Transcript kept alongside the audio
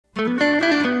So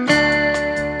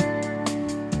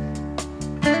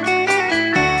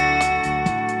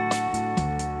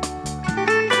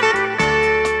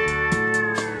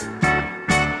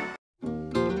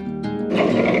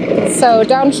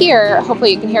down here,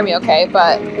 hopefully you can hear me okay,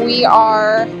 but we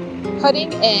are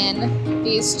putting in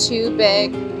these two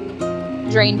big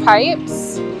drain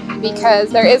pipes because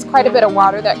there is quite a bit of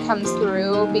water that comes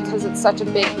through because it's such a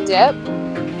big dip.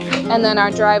 And then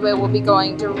our driveway will be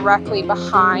going directly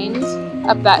behind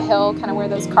up that hill, kind of where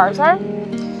those cars are.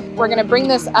 We're gonna bring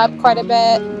this up quite a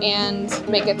bit and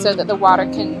make it so that the water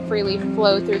can freely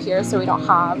flow through here so we don't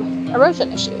have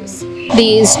erosion issues.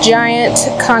 These giant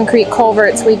concrete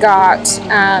culverts we got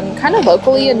kind of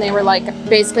locally, and they were like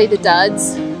basically the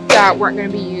duds that weren't gonna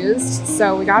be used.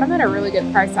 So we got them at a really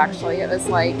good price actually. It was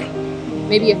like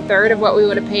maybe a third of what we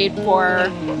would have paid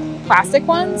for plastic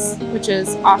ones, which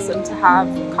is awesome to have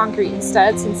concrete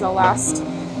instead since they'll last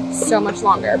so much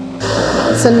longer.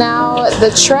 So now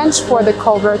the trench for the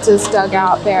culverts is dug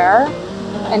out there,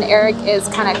 and Eric is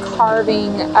kind of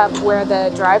carving up where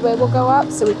the driveway will go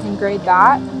up so we can grade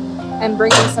that and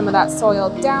bringing some of that soil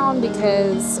down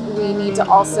because we need to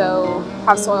also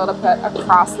have soil to put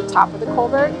across the top of the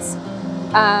culverts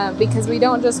because we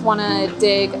don't just want to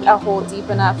dig a hole deep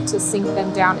enough to sink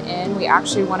them down in. We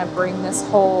actually want to bring this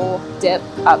whole dip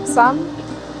up some.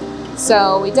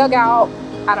 So we dug out,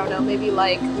 I don't know, maybe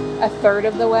like a third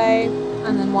of the way,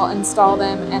 and then we'll install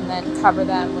them and then cover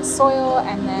them with soil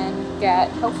and then get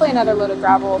hopefully another load of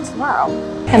gravel tomorrow.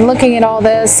 And looking at all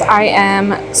this, I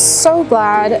am so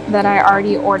glad that I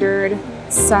already ordered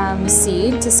some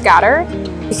seed to scatter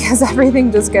because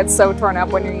everything just gets so torn up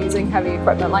when you're using heavy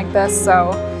equipment like this. So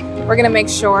we're gonna make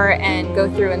sure and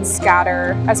go through and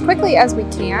scatter as quickly as we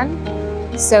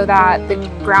can so that the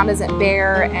ground isn't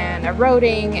bare and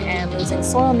eroding and losing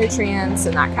soil nutrients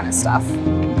and that kind of stuff.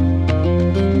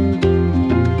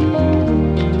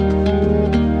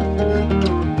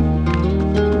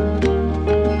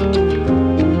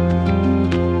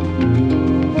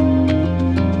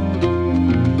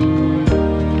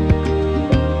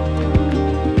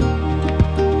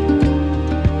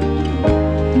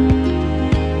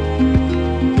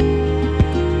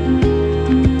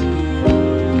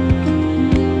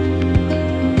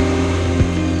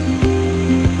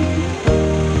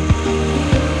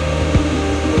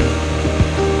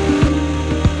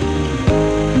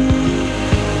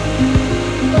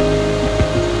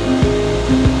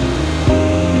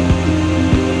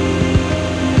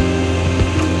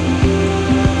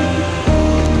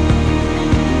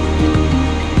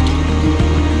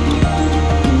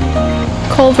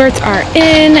 Culverts are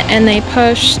in and they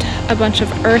pushed a bunch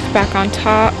of earth back on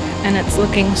top and it's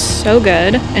looking so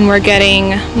good. And we're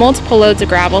getting multiple loads of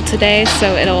gravel today,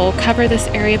 so it'll cover this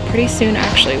area pretty soon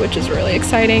actually, which is really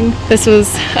exciting. This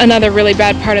was another really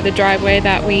bad part of the driveway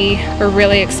that we were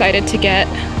really excited to get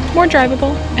more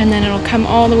drivable. And then it'll come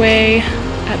all the way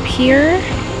up here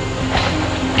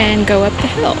and go up the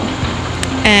hill.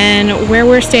 And where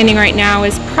we're standing right now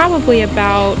is probably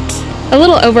about a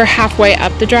little over halfway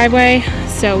up the driveway,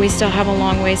 so we still have a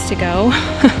long ways to go.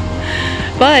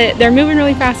 But they're moving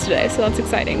really fast today, so that's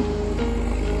exciting.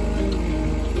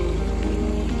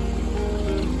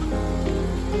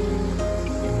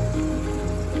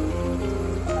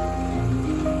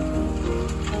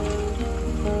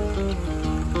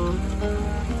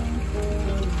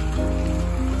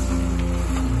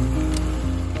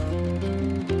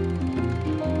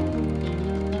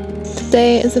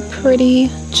 Today is a pretty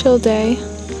chill day,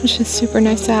 which is super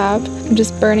nice to have. I'm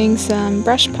just burning some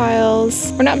brush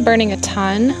piles. We're not burning a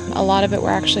ton. A lot of it we're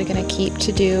actually gonna keep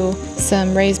to do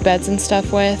some raised beds and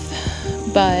stuff with,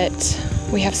 but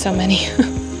we have so many.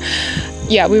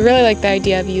 Yeah, we really like the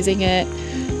idea of using it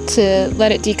to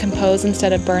let it decompose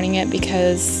instead of burning it,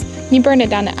 because when you burn it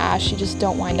down to ash, you just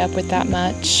don't wind up with that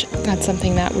much. That's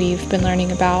something that we've been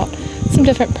learning about. Some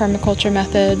different permaculture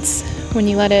methods. When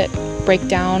you let it break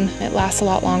down, it lasts a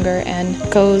lot longer and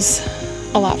goes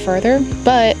a lot further,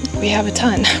 but we have a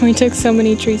ton. We took so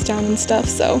many trees down and stuff,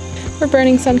 so we're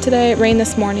burning some today. It rained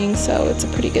this morning, so it's a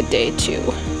pretty good day to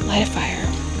light a fire.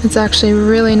 It's actually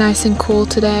really nice and cool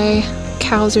today.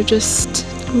 Cows are just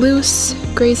loose,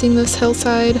 grazing this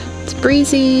hillside. It's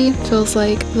breezy, feels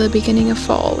like the beginning of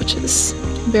fall, which is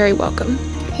very welcome.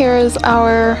 Here is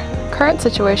our current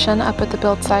situation up at the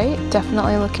build site.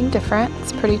 Definitely looking different.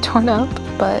 It's pretty torn up,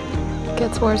 but it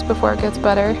gets worse before it gets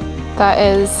better. That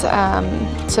is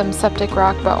some septic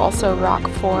rock, but also rock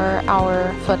for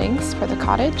our footings for the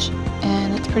cottage.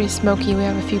 And it's pretty smoky. We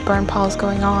have a few burn piles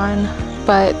going on,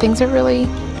 but things are really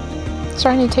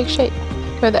starting to take shape.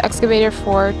 We have the excavator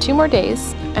for 2 more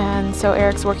days, and so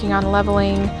Eric's working on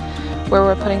leveling where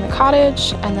we're putting the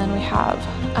cottage, and then we have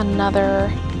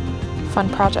another fun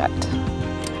project.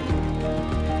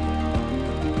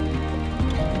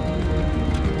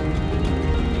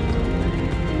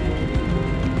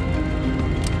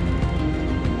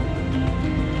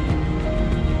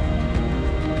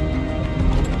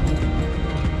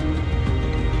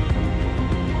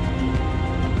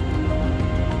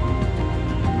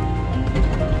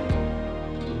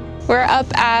 We're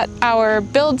up at our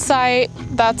build site.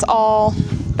 That's all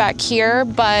back here,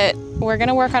 but we're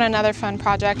gonna work on another fun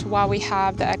project while we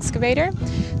have the excavator.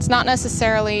 It's not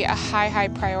necessarily a high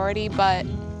priority, but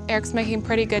Eric's making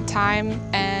pretty good time,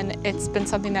 and it's been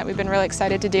something that we've been really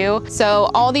excited to do.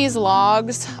 So all these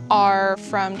logs are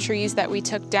from trees that we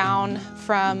took down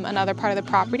from another part of the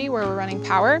property where we're running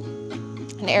power.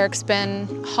 And Eric's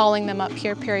been hauling them up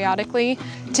here periodically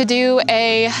to do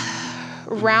a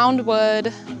round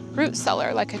wood root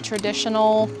cellar, like a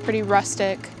traditional, pretty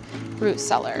rustic root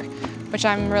cellar, which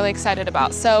I'm really excited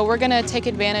about. So we're gonna take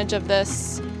advantage of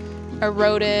this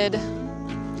eroded,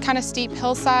 kind of steep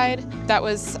hillside that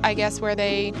was, I guess, where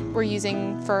they were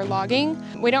using for logging.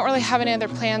 We don't really have any other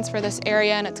plans for this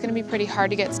area, and it's gonna be pretty hard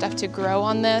to get stuff to grow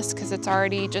on this because it's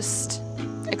already just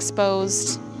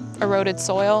exposed, eroded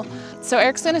soil. So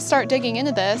Eric's gonna start digging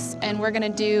into this, and we're gonna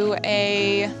do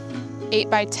a 8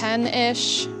 by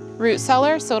 10-ish root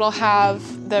cellar. So it'll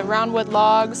have the round wood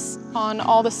logs on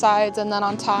all the sides and then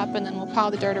on top, and then we'll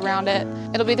pile the dirt around it.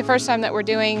 It'll be the first time that we're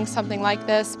doing something like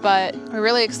this, but we're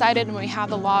really excited and we have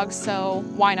the logs, so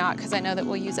why not? Because I know that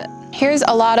we'll use it. Here's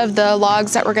a lot of the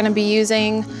logs that we're gonna be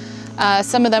using.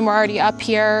 Some of them were already up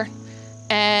here,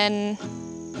 and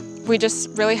we just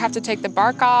really have to take the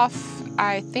bark off.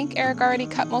 I think Eric already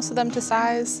cut most of them to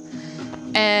size.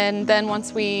 And then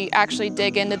once we actually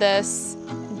dig into this,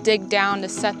 dig down to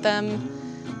set them,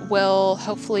 we'll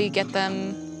hopefully get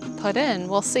them put in.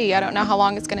 We'll see. I don't know how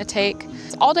long it's gonna take.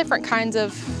 It's all different kinds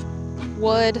of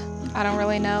wood. I don't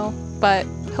really know, but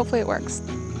hopefully it works.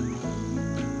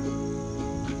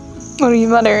 What are you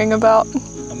muttering about?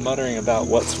 I'm muttering about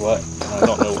what's what. I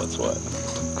don't know what's what.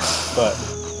 But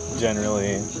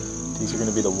generally, these are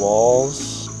gonna be the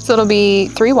walls. So it'll be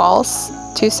 3 walls,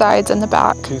 2 sides and the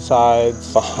back. 2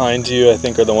 sides. Behind you, I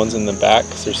think, are the ones in the back,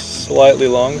 because they're slightly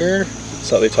longer,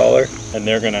 slightly taller. And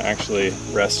they're gonna actually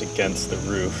rest against the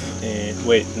roof. And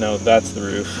wait, no, that's the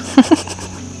roof.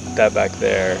 That back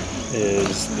there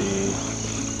is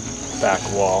the back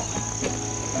wall.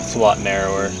 It's a lot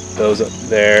narrower. Those up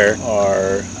there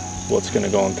are what's gonna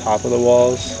go on top of the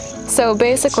walls. So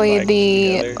basically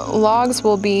the logs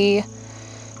will be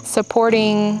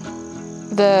supporting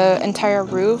the entire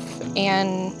roof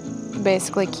and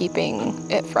basically keeping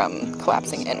it from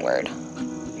collapsing inward.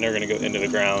 And they're gonna go into the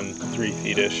ground 3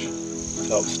 feet-ish to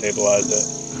help stabilize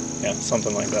it. Yeah,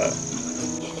 something like that.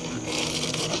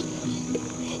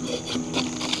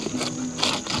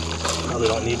 Probably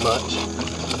don't need much.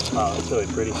 Oh, it's really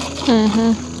pretty.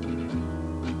 Mm-hmm.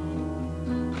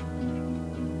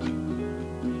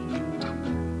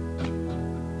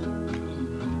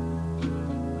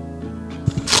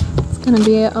 Gonna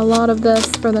be a lot of this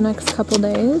for the next couple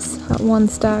days. Got 1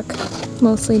 stack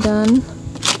mostly done.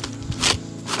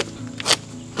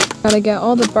 Gotta get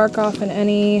all the bark off in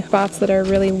any spots that are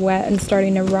really wet and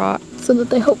starting to rot so that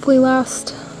they hopefully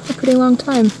last a pretty long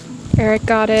time. Eric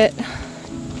got it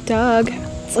dug.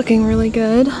 It's looking really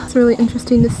good. It's really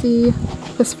interesting to see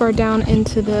this far down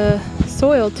into the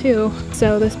soil too.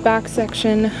 So this back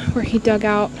section where he dug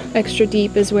out extra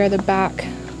deep is where the back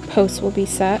posts will be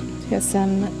set. Got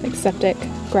some septic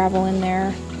gravel in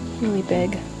there, really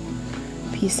big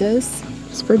pieces.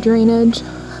 Just for drainage,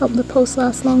 help the posts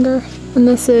last longer. And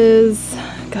this is,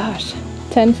 gosh,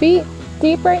 10 feet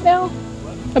deep right now?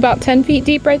 About 10 feet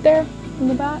deep right there in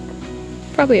the back?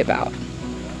 Probably about.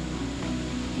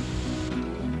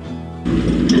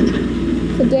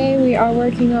 Today we are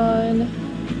working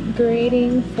on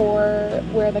grading for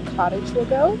where the cottage will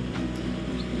go,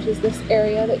 which is this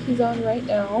area that he's on right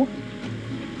now.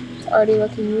 Already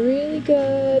looking really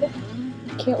good.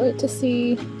 Can't wait to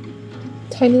see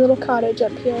tiny little cottage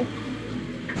up here.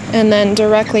 And then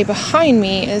directly behind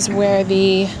me is where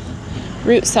the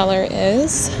root cellar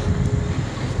is.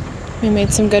 We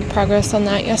made some good progress on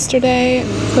that yesterday.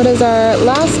 So it is our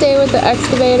last day with the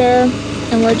excavator,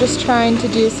 and we're just trying to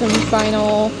do some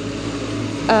final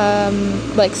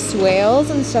like swales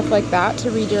and stuff like that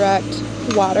to redirect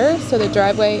water. So the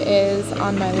driveway is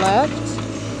on my left.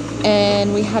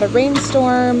 And we had a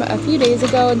rainstorm a few days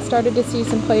ago and started to see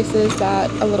some places that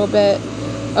a little bit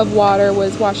of water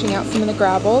was washing out some of the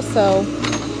gravel. So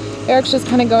Eric's just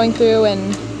kind of going through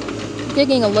and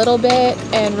digging a little bit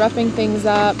and roughing things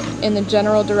up in the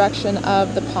general direction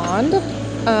of the pond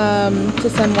to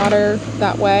send water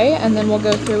that way, and then we'll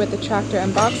go through with the tractor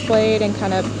and box blade and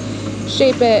kind of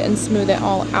shape it and smooth it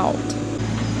all out.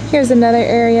 Here's another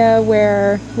area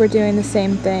where we're doing the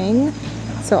same thing.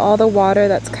 So all the water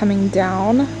that's coming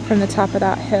down from the top of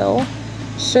that hill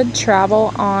should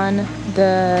travel on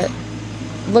the,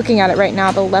 looking at it right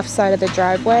now, the left side of the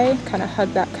driveway, kind of hug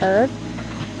that curve.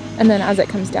 And then as it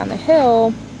comes down the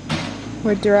hill,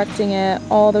 we're directing it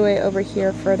all the way over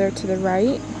here further to the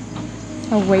right,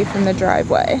 away from the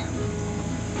driveway.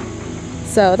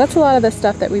 So that's a lot of the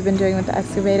stuff that we've been doing with the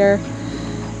excavator.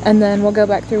 And then we'll go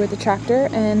back through with the tractor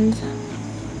and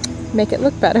make it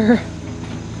look better.